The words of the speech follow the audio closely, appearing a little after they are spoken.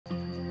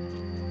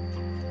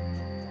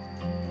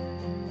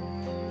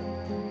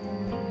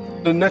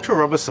The natural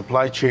rubber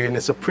supply chain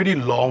is a pretty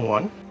long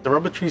one. The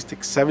rubber trees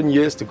take 7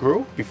 years to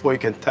grow before you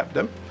can tap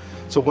them.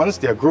 So once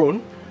they are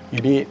grown,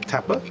 you need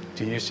tapper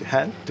to use your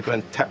hand to go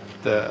and tap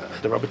the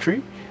rubber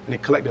tree and you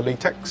collect the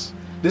latex.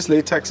 This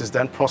latex is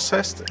then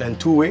processed in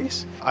two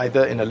ways,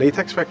 either in a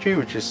latex factory,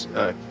 which is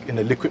in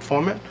a liquid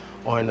format,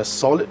 or in a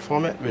solid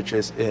format, which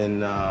is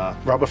in a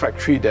rubber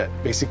factory that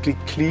basically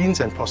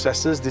cleans and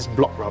processes this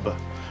block rubber.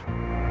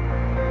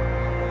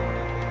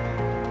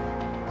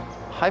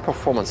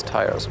 High-performance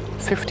tires,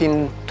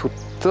 15 to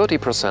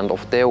 30%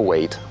 of their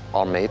weight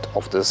are made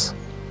of this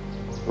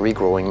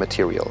regrowing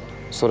material.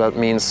 So that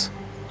means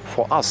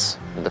for us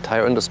in the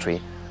tire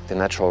industry, the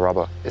natural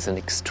rubber is an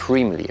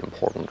extremely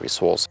important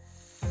resource.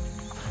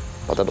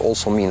 But that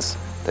also means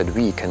that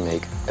we can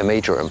make a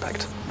major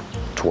impact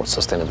towards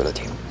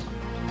sustainability.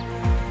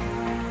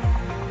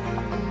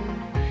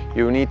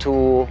 You need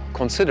to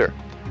consider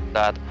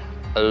that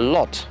a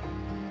lot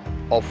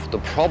of the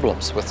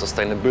problems with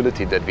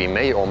sustainability that we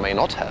may or may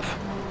not have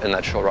in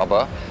natural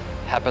rubber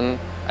happen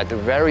at the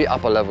very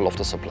upper level of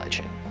the supply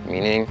chain,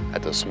 meaning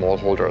at the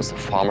smallholders, the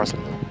farmers.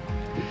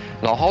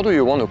 Now, how do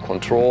you want to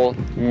control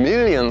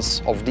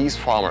millions of these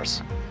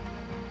farmers?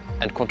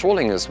 And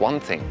controlling is one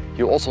thing.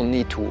 You also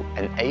need to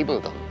enable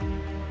them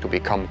to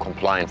become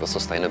compliant with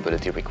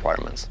sustainability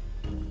requirements.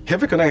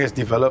 Heavy Connect has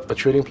developed a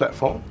trading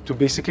platform to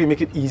basically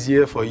make it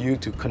easier for you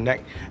to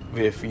connect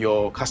with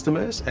your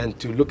customers and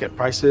to look at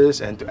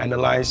prices and to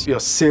analyze your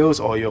sales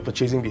or your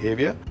purchasing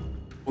behavior.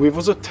 We've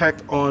also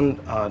tagged on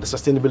the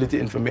sustainability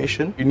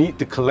information. You need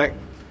to collect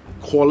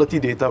quality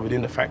data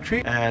within the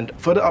factory, and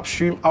further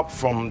upstream up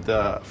from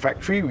the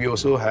factory we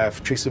also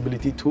have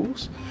traceability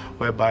tools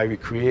whereby we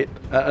create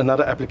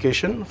another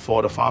application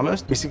for the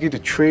farmers basically to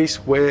trace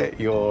where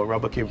your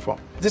rubber came from.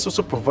 This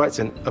also provides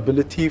an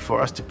ability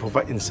for us to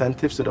provide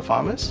incentives to the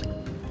farmers.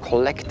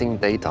 Collecting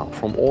data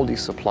from all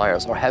these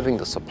suppliers or having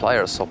the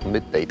suppliers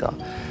submit data,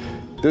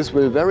 this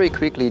will very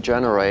quickly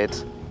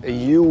generate a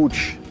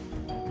huge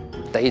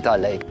data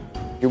lake.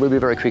 You will be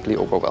very quickly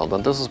overwhelmed,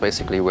 and this is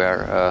basically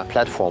where a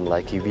platform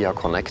like myriad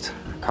Connect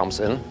comes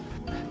in.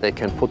 They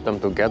can put them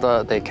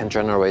together, they can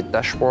generate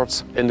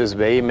dashboards. In this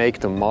way, make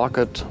the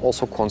market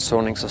also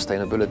concerning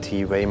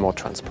sustainability way more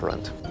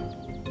transparent.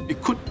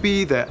 It could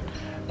be that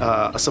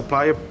a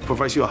supplier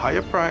provides you a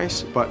higher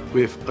price, but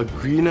with a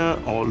greener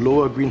or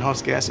lower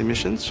greenhouse gas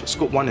emissions,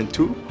 scope 1 and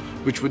 2,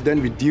 which would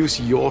then reduce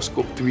your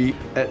scope 3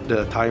 at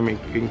the tire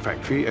making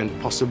factory, and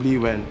possibly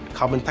when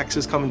carbon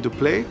taxes come into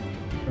play.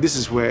 This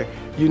is where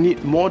you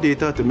need more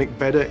data to make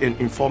better and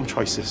informed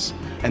choices.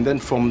 And then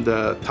from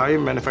the tire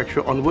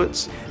manufacturer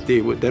onwards,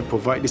 they would then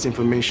provide this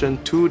information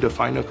to the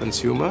final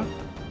consumer,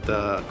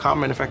 the car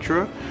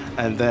manufacturer,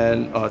 and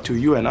then to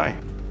you and I.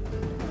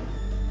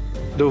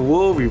 The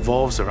world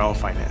revolves around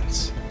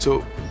finance.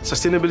 So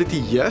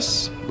sustainability,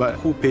 yes, but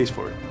who pays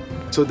for it?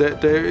 So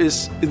that there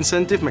is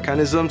incentive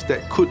mechanisms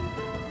that could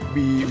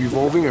be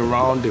revolving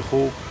around the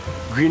whole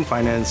green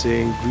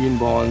financing, green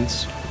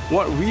bonds.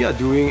 What we are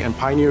doing and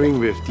pioneering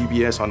with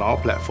DBS on our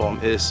platform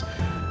is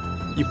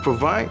you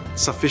provide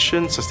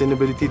sufficient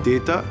sustainability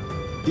data.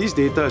 This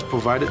data is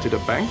provided to the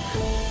bank,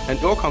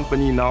 and your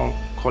company now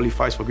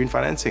qualifies for green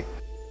financing.